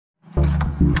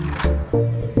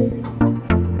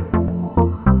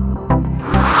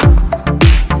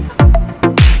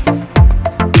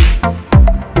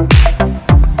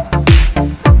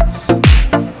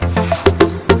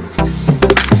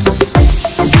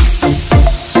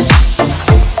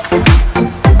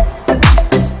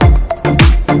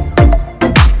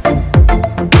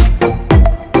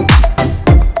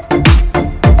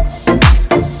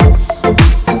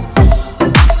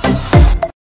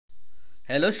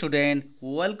student,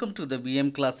 welcome to the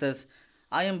BM classes.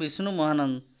 I am Bishnu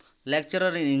Mahananda, lecturer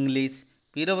in English,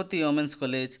 Piravati Women's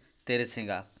College,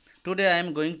 Teresinga. Today I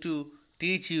am going to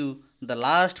teach you the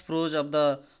last prose of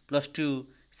the plus 2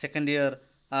 second year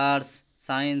arts,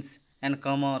 science and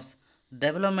commerce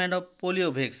development of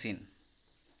polio vaccine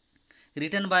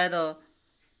written by the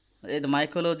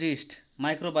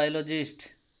microbiologist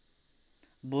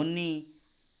Bonnie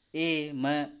A.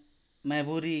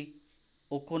 Maburi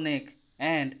Okonek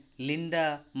and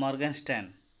Linda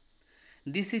Morgenstern.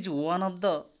 This is one of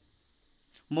the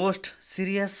most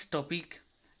serious topic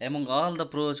among all the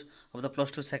pros of the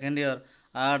plus 2 second year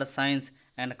art, science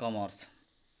and commerce.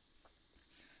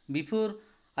 Before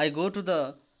I go to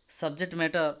the subject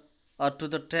matter or to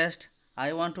the test,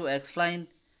 I want to explain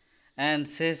and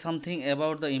say something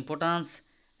about the importance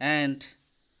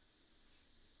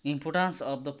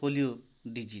of the polio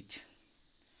disease.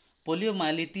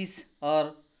 Poliomyelitis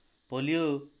or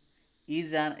polio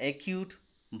is an acute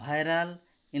viral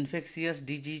infectious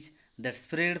disease that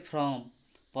spread from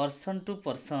person to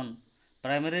person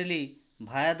primarily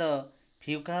via the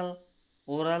fecal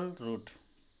oral route.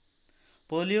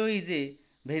 Polio is a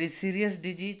very serious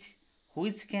disease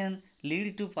which can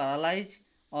lead to paralysis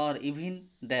or even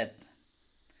death.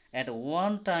 At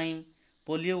one time,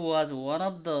 polio was one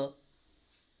of the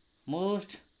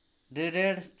most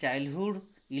dreaded childhood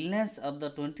illness of the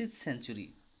 20th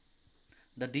century.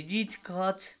 The disease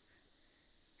caused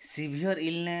severe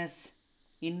illness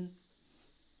in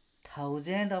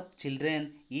thousands of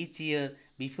children each year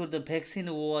before the vaccine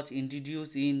was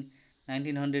introduced in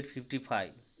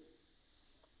 1955.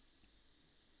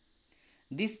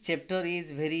 This chapter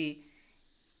is very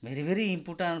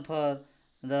important for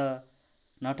the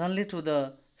not only to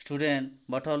the student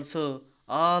but also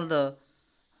all the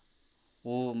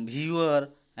viewer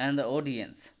and the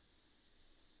audience.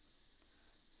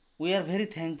 We are very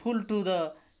thankful to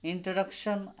the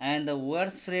introduction and the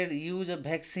widespread use of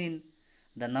vaccine.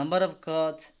 The number of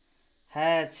cases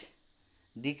has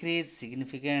decreased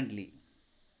significantly.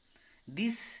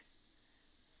 This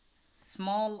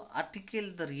small article,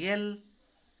 the real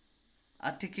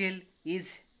article,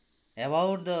 is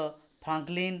about the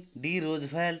Franklin D.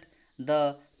 Roosevelt,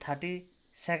 the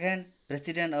 32nd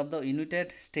President of the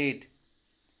United States,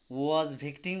 was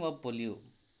victim of polio.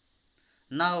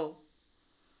 Now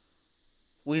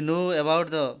we are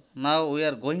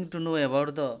going to know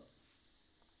about the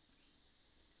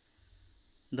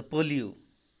polio,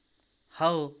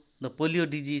 how the polio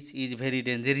disease is very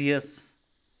dangerous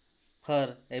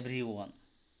for everyone.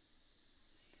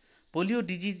 Polio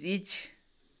disease is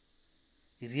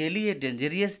really a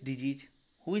dangerous disease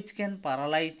which can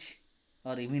paralyze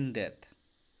or even death.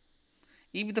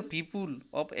 If the people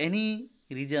of any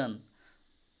region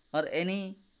or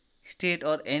any state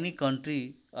or any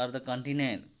country or the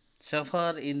continent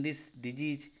suffer in this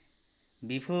disease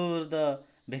before the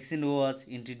vaccine was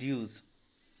introduced,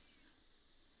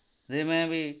 they may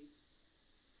be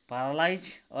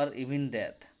paralyzed or even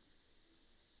death.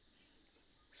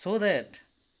 So that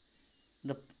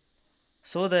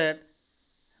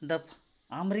the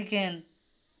American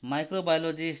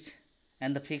microbiologist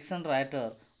and the fiction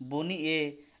writer Bonnie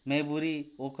A. Mabry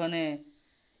Okone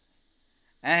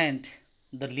and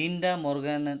the Linda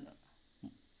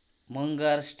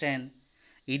Morgenstern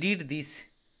edit this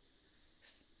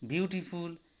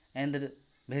beautiful and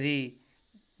very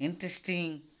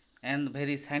interesting and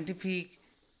very scientific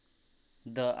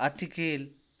the article,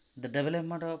 the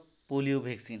development of polio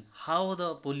vaccine, how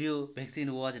the polio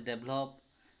vaccine was developed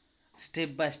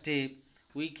step by step.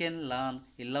 We can learn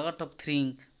a lot of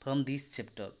things from this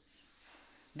chapter.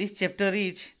 This chapter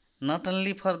is not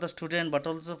only for the student but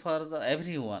also for the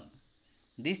everyone.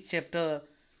 This chapter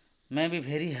may be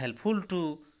very helpful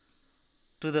to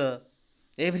the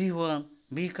everyone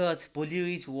because polio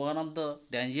is one of the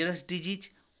dangerous disease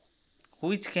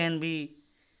which can be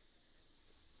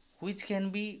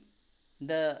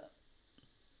the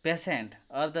patient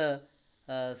or the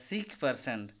sick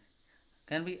person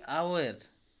can be aware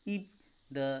if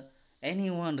the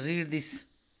anyone read this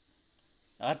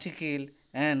article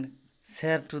and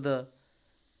share to the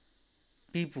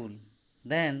people.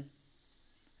 Then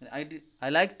I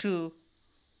like to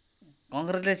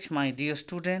congratulate my dear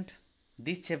student.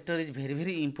 This chapter is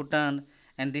very important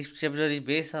and this chapter is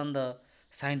based on the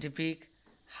scientific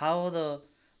how the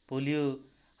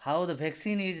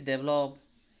vaccine is developed,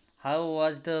 how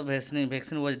was the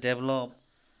vaccine was developed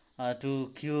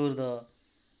to cure the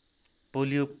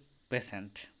polio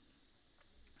patient.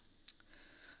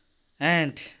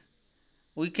 And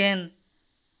we can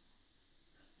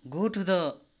go to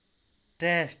the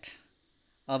test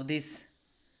of this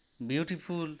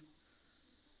beautiful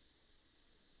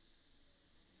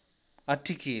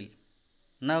article.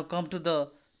 Now come to the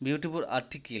beautiful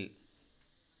article.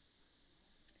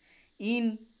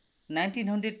 In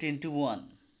 1921,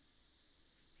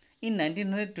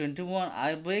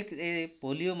 outbreak a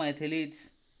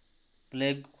poliomyelitis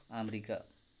plague America.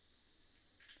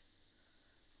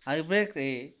 Outbreak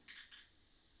a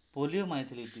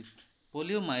poliomyelitis.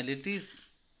 Poliomyelitis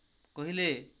କହିଲେ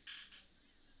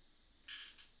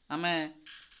ଆମେ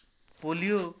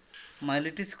polio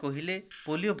myelitis कहले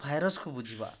polio virus को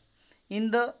बुझा in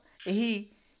the यही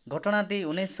घटनाटी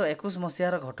 1921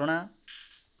 मसीहार घटना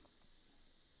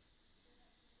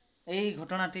यही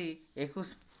घटनाटी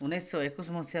 1921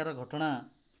 मसीहार घटना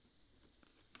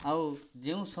आउ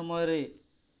जो समय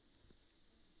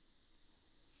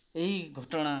यही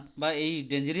घटना बा यही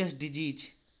डेंजरियस डिजीज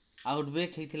आउटब्रेक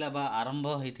होता बा आरंभ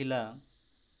होता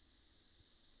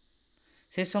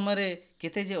से समय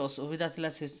केते जे असुविधा थिला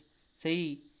से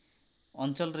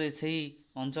अंचल रे से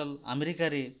अंचल अमेरिका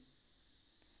रे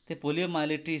ते पोलियो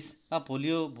माइलिटिस बा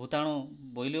पोलियो भूताणु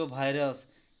पोलियो भाइरस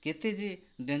केते जे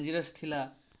डेंजरस थिला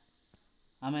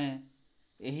आमे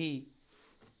यही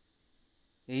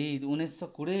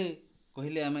 1920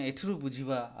 कहले आमे एठरू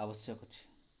बुझिबा आवश्यक अछि.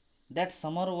 That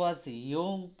summer was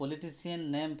young politician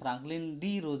named Franklin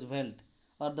D. Roosevelt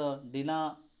or the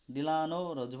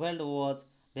Delano Roosevelt was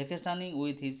vacationing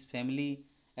with his family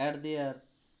at their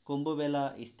Combobella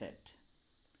estate.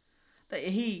 तो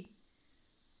यही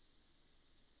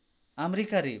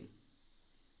अमेरिका रे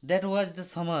that was the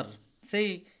summer से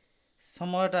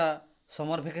समयटा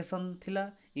समर वेकेशन थिला.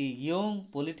 यंग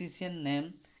पॉलिटिशियन नेम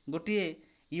गोटे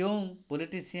young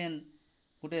politician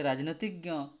गोटे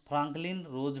राजनीतिज्ञ Franklin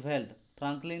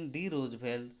D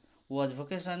Roosevelt was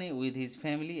vacationing with his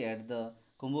family at the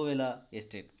Combobella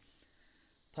estate.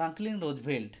 Franklin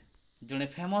Roosevelt जड़े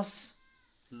famous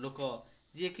लोक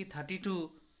जी कि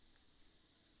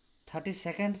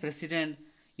 32nd president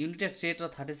United state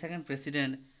 32nd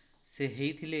president से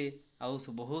होइथिले आउ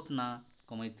से बहुत ना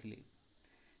कमाइथिले.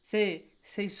 से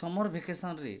समर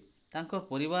वेकेशन रे तांकर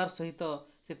परिवार सहित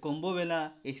से कोम्बोवेला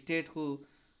एस्टेट को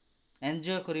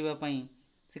एंजॉय करिबा पई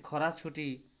से खरा छुट्टी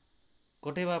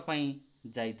कटेबा पई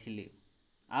जाइथिले.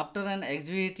 After N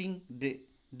एक्जिबिटिंग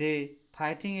day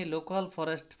fighting a local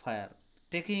forest fire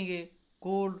taking a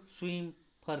cold swim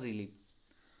for relief.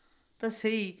 तो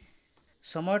सही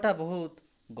समयटा बहुत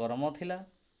गरम थिला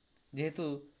जेहेतु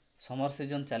समर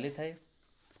सीजन चली थाए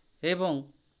एवं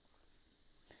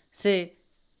से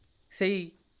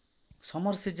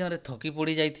समर सीजन रे थकी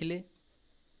पड़ी जाइथिले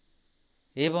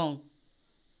एवं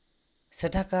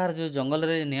सेठाकार जो जंगल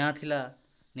रे निया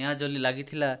जली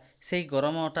लागिथिला से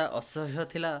गरमटा असह्य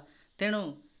थिला. तेणु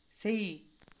से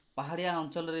पहाड़िया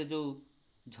अंचल रे जो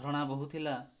झरणा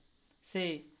बहुथिला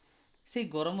से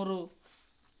गरम रू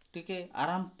टिके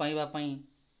आराम पाइबा पई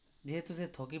जेहेतु से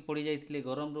थकी पड़ी जाइथिले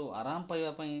गरम रू आराम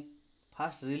पाइबा पई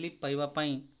फास्ट रिलीफ पाइबा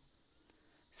पई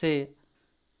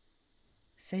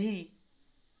सही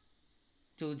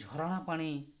जो झरणा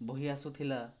पानी बही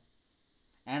आसुथिला.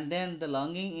 And then the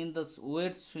longing in the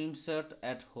wait swim shirt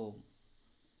at home.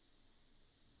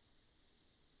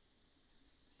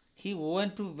 He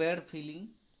went to bed feeling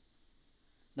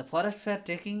the forest fire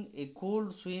taking a cold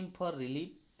swim for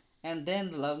relief and then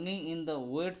longing in the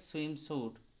wet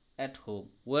swimsuit at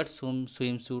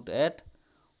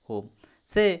home.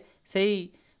 से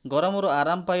गरम रो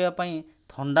आराम पाइबा पई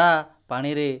ठंडा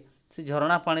पानी रे से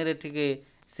झरणा पानी रे टिके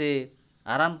से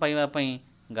आराम पाइबा पई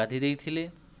गाधी देइथिले.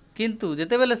 किंतु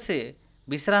जेतेबेले से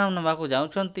विश्राम नबाकू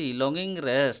जाउछंती लॉन्गिंग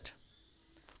रेस्ट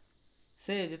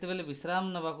से जेतेबेले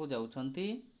विश्राम नबाकू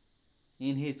जाउछंती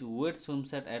इन हिज वेट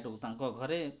स्विमसेट एट तांको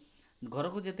घर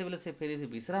को जेतेबेले से फेरी से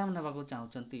विश्राम नबाकू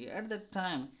चाहुचंती at that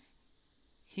time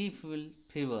he feel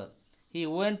fever. He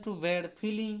went to bed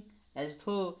feeling as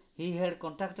थो he had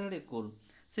contracted A cold.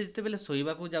 से जेतेबेले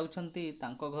सोइबाकू जाउछंती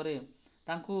तांको घरे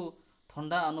तांकू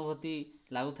ठंडा अनुभूति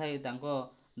लागुथाए तांको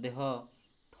देह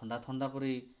ठंडा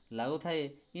परी लागुथाए.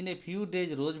 इन a few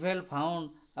days Roosevelt found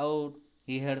out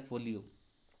he had polio.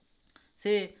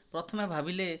 से प्रथमे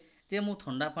भाविले जे मु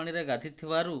ठंडा पानी रे गाधी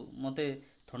थिवारु मते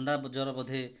ठंडा ज्वर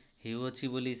बोधे हेउछि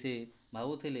बोली से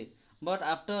भाबुथिले. But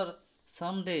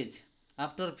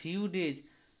after few days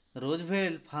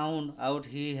Roosevelt found out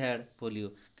he had polio.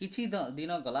 किछि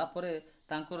दिन गला परे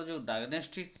तांकर जो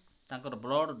डायग्नोस्टिक तांकर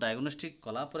ब्लड डायग्नोस्टिक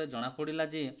कला परे जना पड़िला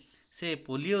जे से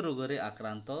पोलियो रोग रे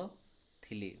आक्रांत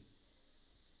थिले.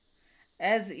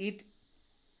 as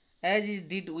it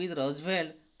did with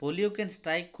Roosevelt, polio can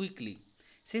strike quickly.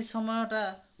 से समयटा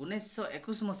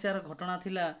 1921 मसीहार घटना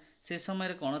थिला. से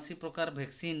समय कौनसी प्रकार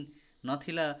वैक्सीन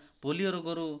नथिला. पोलियो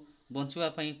रोगरू बंचवा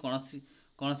पई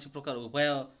कौनसी प्रकार उपाय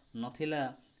नथिला.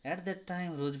 At that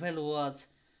time Roosevelt was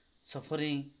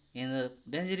suffering in a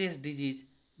dangerous disease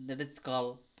that is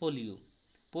called polio.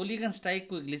 Polio can strike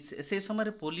quickly. से समय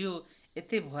पोलियो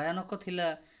एते भयानक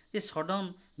थिला जे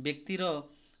सडन व्यक्तिर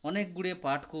अनेक गुड़े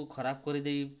पार्ट को खराब कर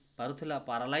दे पारुथिला,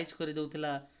 पारालाइज कर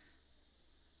दउथिला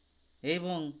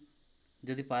एवं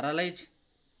जदि पारालाइज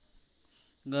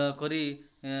करी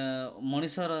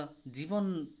मनुष्यर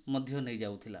जीवन मध्य नहीं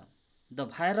जाउथिला. The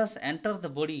virus enter the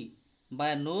body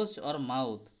by nose or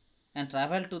mouth and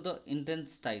travel to the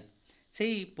intestine.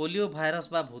 सेही पोलियो भाइरस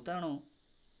बा भूताणु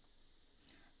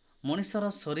मनुष्यर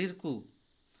शरीर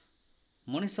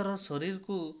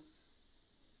को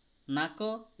नाक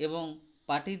एवं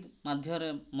पाटी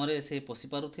माध्यम से पशि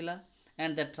पारुथिला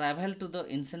and they travel to the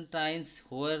intestines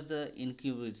where the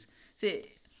incubates. से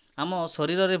आम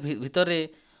शरीर रे भितरे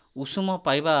उषुम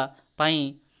पाइबा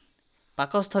पाई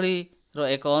पाकस्थली रो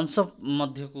एक अंश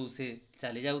मध्य को से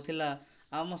चली जाउथिला.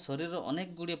 आम शरीर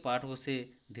अनेक गुड़े पार्ट को से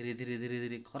धीरे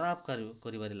धीरे खराब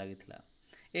करिबारे लागिथिला.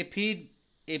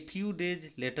 A few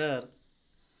days later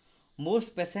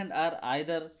most patients are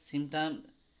either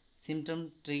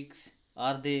symptomatic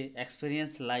or they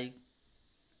experience like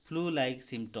flu like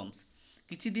symptoms.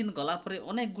 किछि दिन गला परे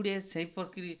अनेक गुड़े से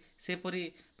परी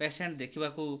पेशेंट देखा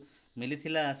मिली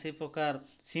से प्रकार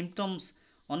सिम्पटम्स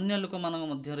अन्य लोक मान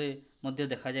मध्य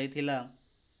देखा जाइथिला.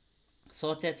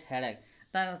 सच एज हेडेक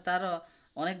तार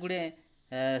अनेक गुड़े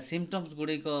सिम्पटम्स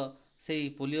गुड़िक से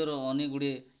पोलियोर अनेक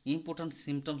गुड़े इम्पोर्टेंट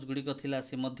सिम्पटम्स गुड़िक थिला.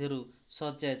 से मध्यरु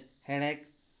such as headache,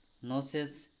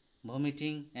 नोसेस,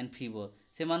 vomiting and fever.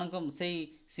 से मानक से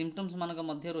सिम्पटम्स मानक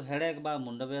मध्यरु हेडेक बा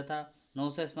मुंड व्यथा,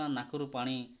 नोसेस बा नाकरु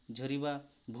पानी झरिबा,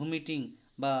 वोमिटिंग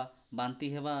बा बांती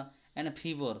हेबा एंड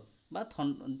फीवर बा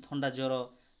ठंडा ज्वर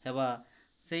हेबा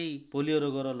से पोलियो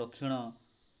रोगर लक्षण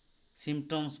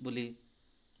सिम्पटम्स बोली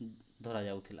धरा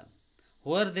जाउथिला.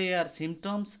 Where they are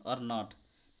symptoms or not,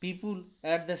 people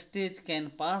at the stage can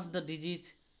pass the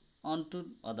disease on to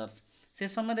others. से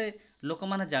समय लोक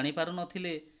माने जानी पारु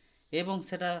नथिले एवं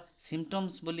सेटा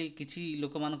सिम्पटम्स बोली किछि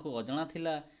लोक मान को अजଣା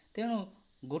थिला. तेणु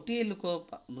गोटे लोक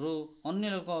रो अन्य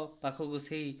लोक पाखक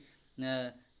से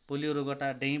पोलियो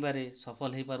रोगटा डेइबारे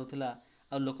सफल हो पारुथिला.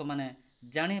 आ लोक माने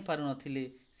जानी पारु नथिले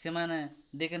से माने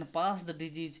they can pass the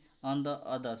disease on the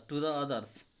others to the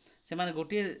others. से माने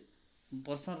गोटे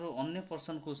पर्सन रो अन्य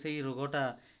पर्सन को से रोगटा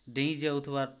डेई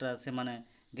जाउथबाटा से माने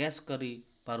गैस करी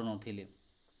पारु नथिले.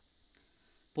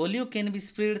 Polio can be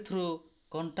spread through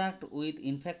contact with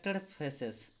infected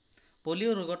faces.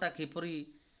 Polio रोगटा किपरि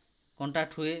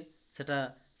contact हुए सेटा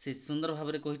से सुंदर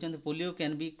भाव में कहते. Polio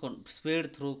can be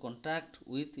spread through contact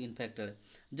with infected.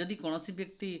 जदि कौनसी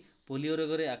व्यक्ति पोलियो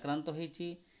रोग रे आक्रांत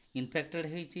होईची, इन्फेक्टेड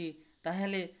होईची,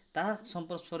 ताहेले ता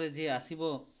संपर्शरे जे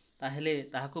आसीबो ताहेले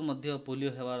ताहाको मध्य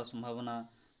पोलियो हेबार संभावना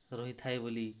रही थाए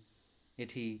बोली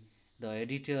एठी द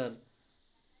एडिटर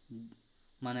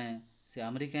माने से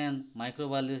American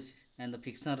microbiologist and the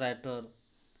fiction writer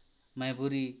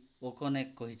मैबुरी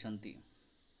ओकोनेक कहिसंती.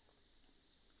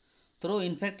 Through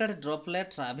infected droplet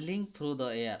travelling through the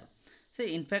air. से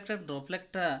इन्फेक्टेड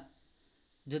ड्रॉपलेटटा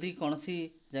जदि कौनसी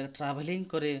जगह ट्रैवलिंग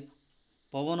करे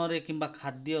पवन रे किंबा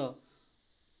खाद्य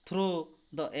through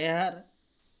the air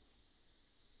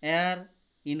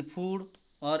in food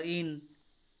और इन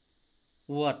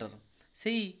वाटर.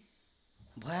 से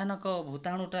भयानक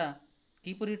भूताणुटा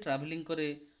किपरि ट्रैवलिंग करे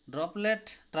ड्रॉपलेट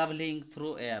ट्रैवलिंग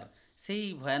थ्रू एयर. से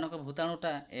भयानक भूताणुटा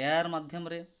एयर माध्यम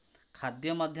रे,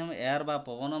 खाद्य माध्यम एयर बा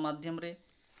पवन माध्यम रे,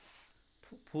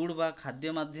 फूड बा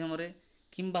खाद्य माध्यम रे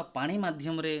किंबा पानी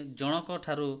माध्यम रे जनक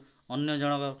ठारू अन्य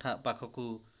जनक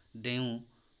पाखकू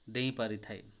डेई पारि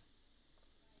थाए.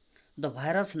 The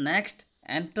virus next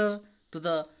enter to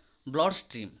the blood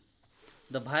stream.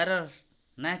 The virus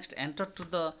next enter to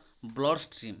the blood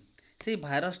stream. से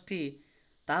भाइरस टी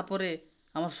तापरे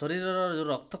आम शरीर जो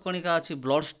रक्त कणिका अच्छी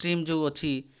ब्लड स्ट्रीम जो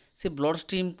अच्छी से ब्लड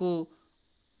स्ट्रीम को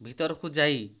भीतर को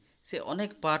जाई से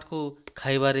अनेक पार्ट को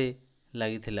खाइबारे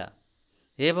लागिथिला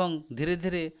एवं धीरे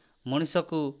धीरे मनुष्य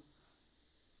को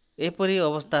एपरी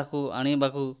अवस्था को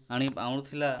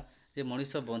आणुथिला जे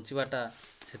मनुष्य बंचिबाटा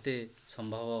सेते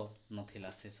संभव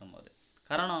नथिला से समय.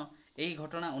 कारण यही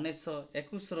घटना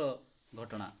 1921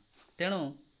 घटना.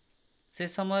 तेणु से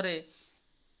समय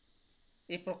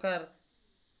ए प्रकार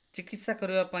चिकित्सा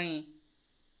करबा पई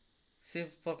से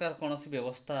प्रकार कौनसी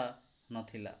व्यवस्था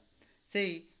नथिला. से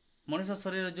मनुष्य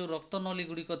शरीर जो रक्त नली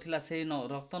गुड़िक थिला से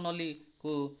रक्त नली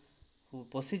को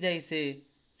पशि जाई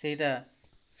सेटा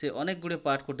से अनेक गुड़े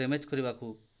पार्ट को डैमेज करने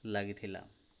को लगी.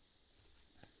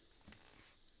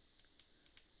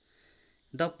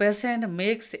 The patient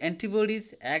makes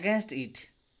antibodies against it.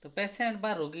 तो पेशेंट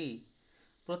बा रोगी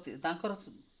तांकर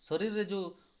शरीर रे जो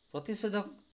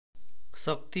प्रतिषेधक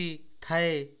शक्ति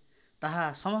थाए ତାହା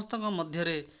ସମସ୍ତଙ୍କ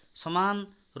ମଧ୍ୟରେ ସମାନ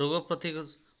ରୋଗ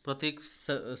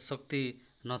ଶକ୍ତି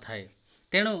ନଥାଏ।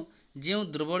 ତେଣୁ ଯେଉଁ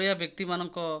ଦୁର୍ବଳିଆ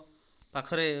ବ୍ୟକ୍ତିମାନଙ୍କ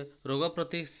ପାଖରେ ରୋଗ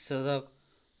ପ୍ରତିଷେଧକ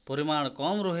ପରିମାଣ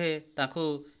କମ୍ ରୁହେ ତାଙ୍କୁ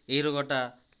ଏହି ରୋଗଟା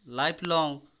ଲାଇଫ୍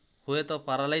ଲଙ୍ଗ୍ ହୁଏତ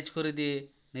ପାରାଲାଇଜ୍ କରିଦିଏ,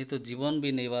 नहीं तो जीवन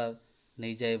भी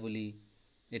ନେଇଯାଏ ବୋଲି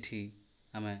ଏଠି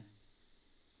ଆମେ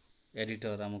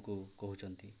एडिटर आमको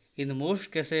कहते। In most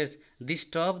cases this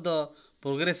stop the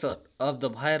progression of the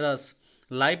virus.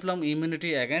 Life long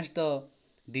immunity against the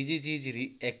disease is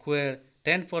acquired.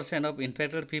 10% of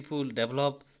infected people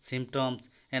develop symptoms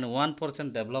and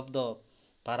 1% develop the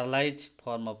paralyzed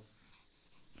form of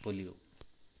polio।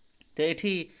 तो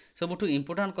एठी सबुठु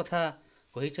important कथा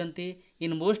कहिसंती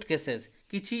in most cases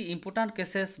किछि important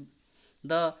cases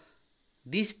the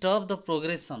this stop the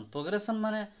progression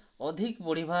माने अधिक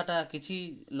बढ़िबाटा किछि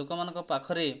लोकमानक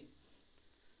पाखरे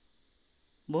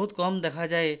बहुत कम देखा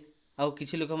जाए आउ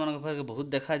किछि लोकमानक पाखरे बहुत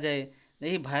देखा जाए।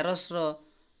 एही भाइरस रो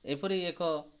एपरि एक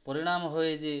परिणाम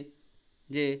होए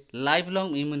जे life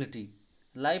long immunity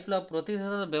life long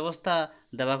प्रतिशोध व्यवस्था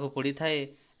देबाको पड़ी थाए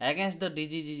against the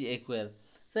disease is acquire.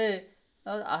 से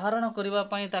आहरण करबा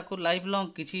पई ताको लाइफ लॉन्ग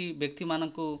किछि व्यक्ति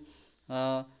मानकु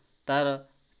तार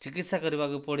चिकित्सा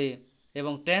करबाको पड़े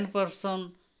एवं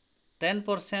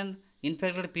 10%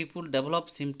 infected people develop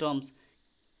symptoms।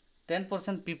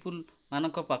 10% people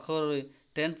मानक पाखरे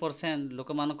 10% लोक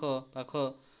मानक पाख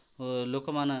लोक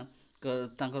मान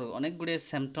तांकर अनेक गुड़े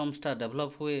सिम्पटम्सटा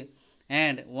डेभलप हुए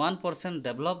and 1%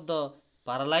 develop the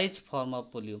paralyse form of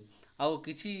polio. आउ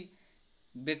किछि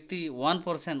व्यक्ति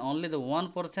 1% only the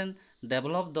 1%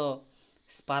 develop the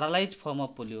paralyse form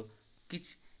of polio.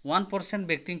 किछि 1%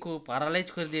 व्यक्ति को पैरालाइज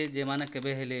कर दिए जे माने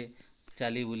केबे हेले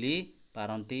चाली बुली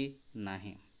पारंती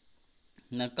नाही।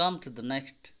 Now come to the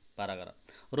next paragraph।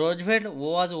 Roosevelt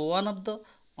was one of the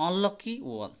unlucky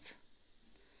ones।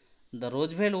 The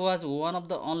Roosevelt was one of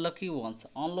the unlucky ones।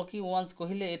 Unlucky ones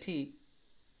कहिले एठी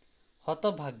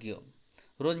हतभाग्य।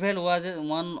 Roosevelt was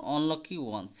one unlucky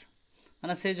ones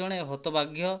माने से जणे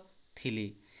हतभाग्य थिली।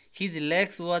 His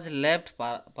legs was left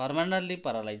permanently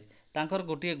paralyzed। तांकर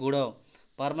गोटिए गोड़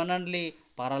permanently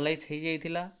paralyzed हो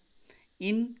जाइथिला।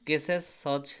 In cases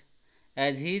such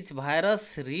as his virus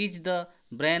reached the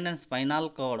brain and spinal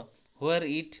cord where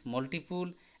it multiple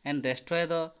and destroy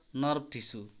the nerve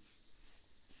tissue।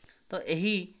 तो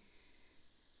यही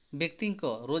व्यक्ति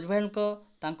को रोजवेल्ट को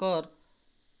तांकर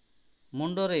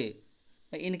मुंडरे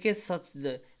in case such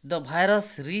the virus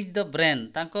reach the brain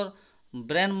तांकर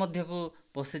brain मध्य को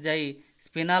पशि जाई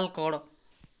स्पिनाल कॉर्ड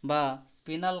बा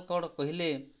स्पिनाल कॉर्ड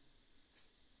कहले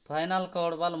फाइनल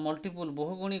कॉर्ड बा मल्टीपुल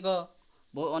बहुगुणिक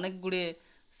अनेक गुड़े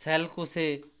सेल को से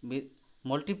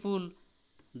मल्टीपुल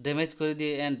डैमेज कर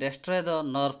दिए and destroy the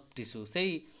nerve tissue. से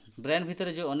ब्रेन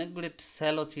भितर जो अनेक गुड़े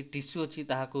सेल अच्छी टिश्यू अच्छी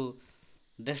ताहाको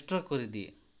डिस्ट्रॉय कर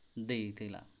दिए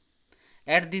देइथिला।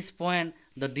 At this point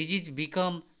the disease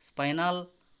become spinal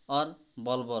और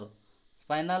बल्बर।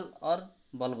 स्पाइनल और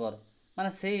बल्बर माने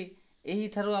से यही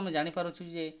ठारू आम जानी पारुछु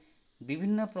जे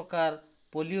विभिन्न प्रकार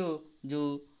पोलियो जो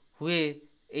हुए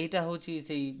एटा होची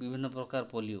से विभिन्न प्रकार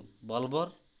पोलियो बल्बर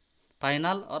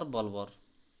स्पाइनल और bulbar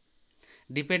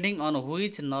depending on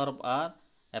which nerve are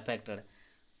affected.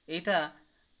 एटा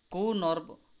को नर्व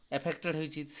एफेक्टेड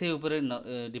होईची से ऊपर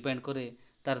डिपेंड करे।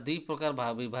 तार दुई प्रकार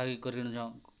विभागीकरण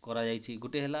करा जाईची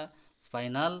गुटे हला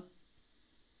स्पाइनल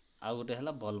आ गुटे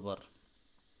हला bulbar.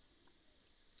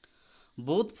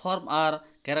 Both form are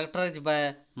characterised bye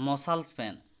muscle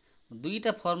Spain.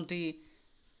 दुईटा form T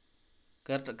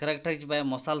characterised bye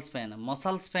muscle Spain.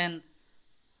 Muscle Spain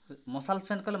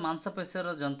कहले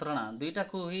मांसपेशीर जंत्रणा दुईटा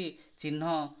को ही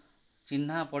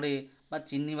चिन्ह पड़े बा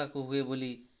चिन्हिबा को हुए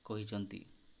बोली कहिचंती।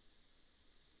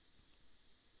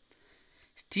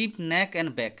 स्टीफ नेक एंड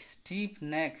बैक। स्टीफ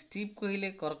नेक स्टीफ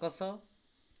कहले कर्कश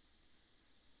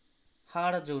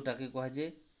हार्ड जोटा के कह जे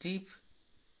स्टीफ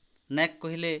नेक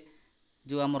कहले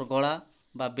जो आमर गला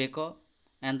बा बेक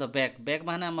एंड द बैक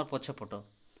माने आमर पछपट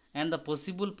एंड द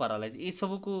पॉसिबल पैरालाइज। ये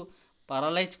सब को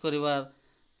पैरालाइज करिवार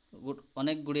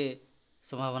अनेक गुड़े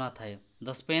संभावना थाए।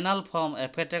 The स्पेनल form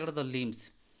affected the limbs.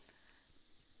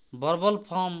 Verbal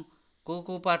form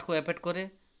को पार्ट को एफेक्ट करे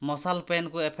मसल पेन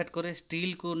को एफेक्ट करे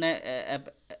स्टील को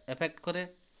एफेक्ट करे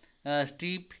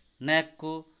स्टीफ नेक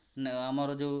को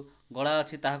आमर जो गला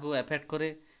अच्छी ताहाको एफेक्ट करे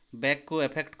बैक को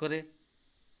एफेक्ट करे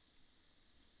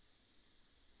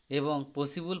एवं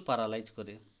पॉसिबल पैरालाइज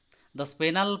करे। The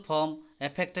स्पेनल form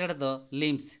affected the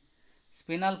limbs.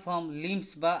 Spinal form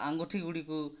limbs बा आंगुठी गुड़ी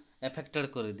को एफेक्टेड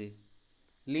कर दिए।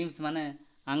 लिम्स माने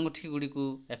आंगुठी गुड़ी को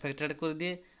एफेक्टेड कर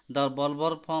दिए। The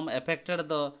bulbar form affected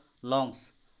the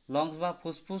lungs. Lungs बा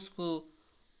फुसफुस को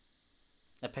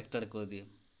एफेक्टेड कर दिए।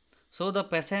 so the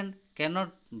patient cannot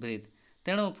breathe।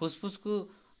 ତେଣୁ ଫୁସଫୁସକୁ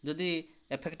ଯଦି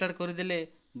ଏଫେକ୍ଟେଡ଼ କରିଦେଲେ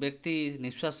ବ୍ୟକ୍ତି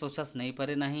ନିଶ୍ୱାସ ପ୍ରଶ୍ୱାସ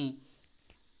ନେଇପାରେ ନାହିଁ,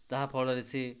 ତାହା ଫଳରେ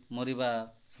ସେ ମରିବା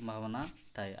ସମ୍ଭାବନା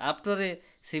ଥାଏ। After A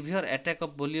severe attack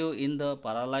of polio in the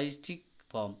ପାରାଲାଇଷ୍ଟିକ୍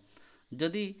form,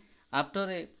 ଯଦି ଆଫ୍ଟର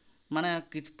ଏ ମାନେ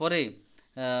କିଛି ପରେ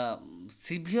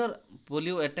ସିଭିୟର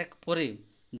ପୋଲିଓ ଆଟାକ୍ ପରେ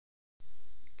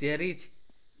there is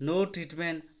no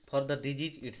treatment for the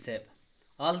disease itself,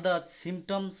 all the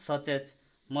symptoms such as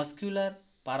muscular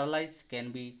paralysis can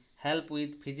be helped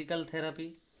with physical therapy।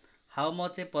 how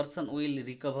much a person will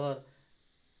recover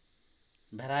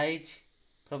varies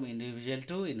from individual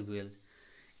to individual।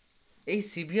 ଏହି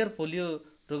severe polio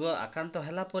ରୋଗ ଆକ୍ରାନ୍ତ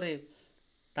ହେଲା ପରେ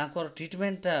ତାଙ୍କର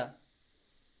ଟ୍ରିଟମେଣ୍ଟଟା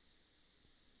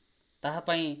ତାହା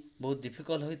ପାଇଁ ବହୁତ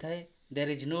difficult ହୋଇଥାଏ। There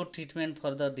is no treatment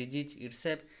for the disease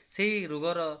ଇଟସେଲ୍ଫ, ସେହି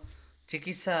ରୋଗର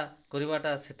ଚିକିତ୍ସା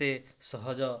କରିବାଟା ସେତେ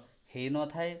ସହଜ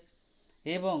ହେଇନଥାଏ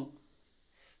ଏବଂ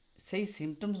ସେହି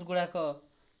ସିମ୍ପଟମ୍ସ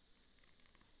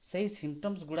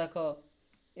ଗୁଡ଼ାକ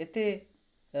ଏତେ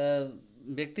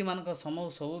ବ୍ୟକ୍ତିମାନଙ୍କ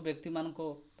ସବୁ ବ୍ୟକ୍ତିମାନଙ୍କ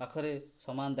ପାଖରେ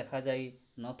ସମାନ ଦେଖାଯାଇ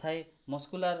ନଥାଏ।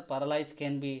 Muscular paralyse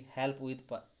can be help with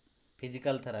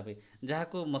physical therapy,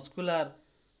 ଯାହାକୁ ମସ୍କୁଲାର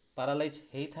ପାରାଲାଇଜ୍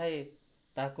ହେଇଥାଏ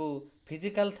ତାକୁ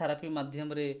ଫିଜିକାଲ ଥେରାପି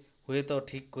ମାଧ୍ୟମରେ ହୁଏତ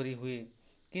ଠିକ୍ କରି ହୁଏ,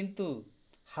 କିନ୍ତୁ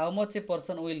ହାଉ much a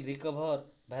person will recover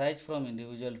ଭ୍ୟାରାଇଜ୍ from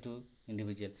individual two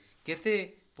individual. କେତେ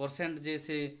ପରସେଣ୍ଟ ଯେ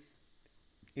ସେ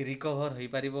ରିକଭର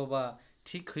ହୋଇପାରିବ ବା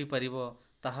ଠିକ୍ ହୋଇପାରିବ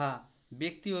ତାହା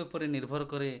ବ୍ୟକ୍ତି ଉପରେ ନିର୍ଭର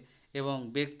କରେ ଏବଂ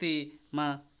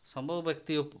ସବୁ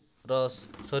ବ୍ୟକ୍ତିର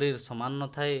ଶରୀର ସମାନ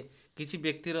ନଥାଏ। କିଛି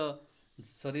ବ୍ୟକ୍ତିର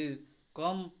ଶରୀର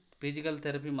କମ୍ ଫିଜିକାଲ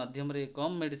ଥେରାପି ମାଧ୍ୟମରେ,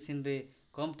 କମ୍ ମେଡ଼ିସିନରେ,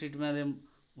 କମ୍ ଟ୍ରିଟମେଣ୍ଟରେ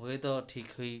ହୁଏତ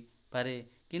ଠିକ୍ ହୋଇପାରେ,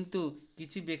 କିନ୍ତୁ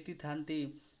କିଛି ବ୍ୟକ୍ତି ଥାନ୍ତି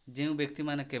ଯେଉଁ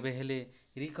ବ୍ୟକ୍ତିମାନେ କେବେ ହେଲେ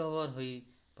ରିକଭର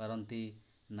ହୋଇପାରନ୍ତି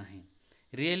ନାହିଁ।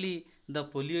 Really the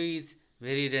polio is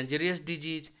very dangerous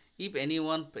disease. if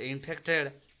anyone infected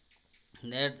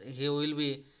that he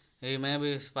may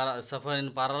be suffer in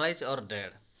paralyzed or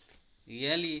dead।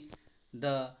 really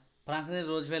the Franklin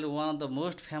Roosevelt, one of the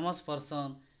most famous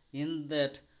person in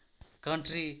that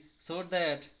country, showed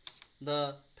that the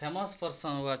famous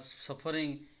person was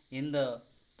suffering in the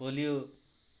polio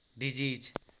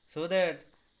disease, so that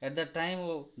at that time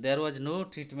there was no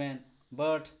treatment,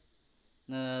 but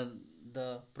the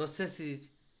process is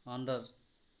under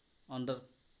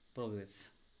progress।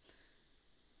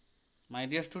 my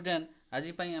dear student,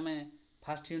 ଆଜି ପାଇଁ ଆମେ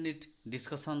first unit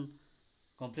discussion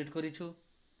complete କରିଛୁ।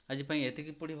 ଆଜି ପାଇଁ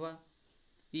ଏତିକି ପଢ଼ିବା।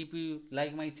 if you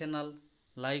like my channel,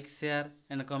 like, share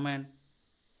and comment।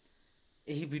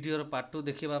 ଏହି ଭିଡ଼ିଓର part 2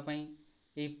 ଦେଖିବା ପାଇଁ,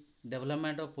 ଏହି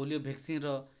development of polio ଭ୍ୟାକ୍ସିନ୍ର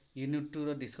unit 2ର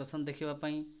discussion ଦେଖିବା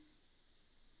ପାଇଁ,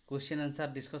 କ୍ୱେଶ୍ଚିନ୍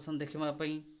ଆନ୍ସର୍ ଡିସ୍କସନ୍ ଦେଖିବା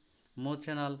ପାଇଁ ମୋ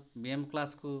ଚ୍ୟାନେଲ୍ BM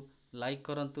କ୍ଲାସ୍କୁ ଲାଇକ୍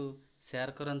କରନ୍ତୁ, ସେୟାର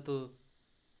କରନ୍ତୁ,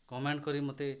 କମେଣ୍ଟ କରି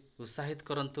ମୋତେ ଉତ୍ସାହିତ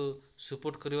କରନ୍ତୁ।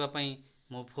 ସପୋର୍ଟ କରିବା ପାଇଁ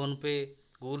ମୋ ଫୋନ୍ପେ,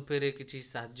 ଗୁଗଲ୍ ପେରେ କିଛି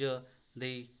ସାହାଯ୍ୟ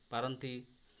ଦେଇପାରନ୍ତି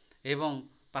ଏବଂ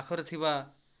ପାଖରେ ଥିବା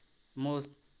ମୋ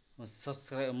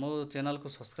ଚ୍ୟାନେଲ୍କୁ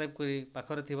ସବସ୍କ୍ରାଇବ୍ କରି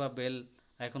ପାଖରେ ଥିବା ବେଲ୍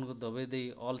ଆଇକନ୍କୁ ଦବାଇ ଦେଇ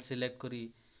ଅଲ୍ ସିଲେକ୍ଟ କରି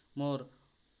ମୋର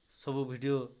ସବୁ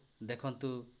ଭିଡ଼ିଓ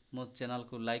ଦେଖନ୍ତୁ। ମୋ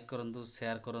ଚ୍ୟାନେଲ୍କୁ ଲାଇକ୍ କରନ୍ତୁ,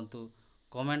 ସେୟାର କରନ୍ତୁ,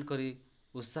 କମେଣ୍ଟ କରି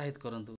ଉତ୍ସାହିତ କରନ୍ତୁ।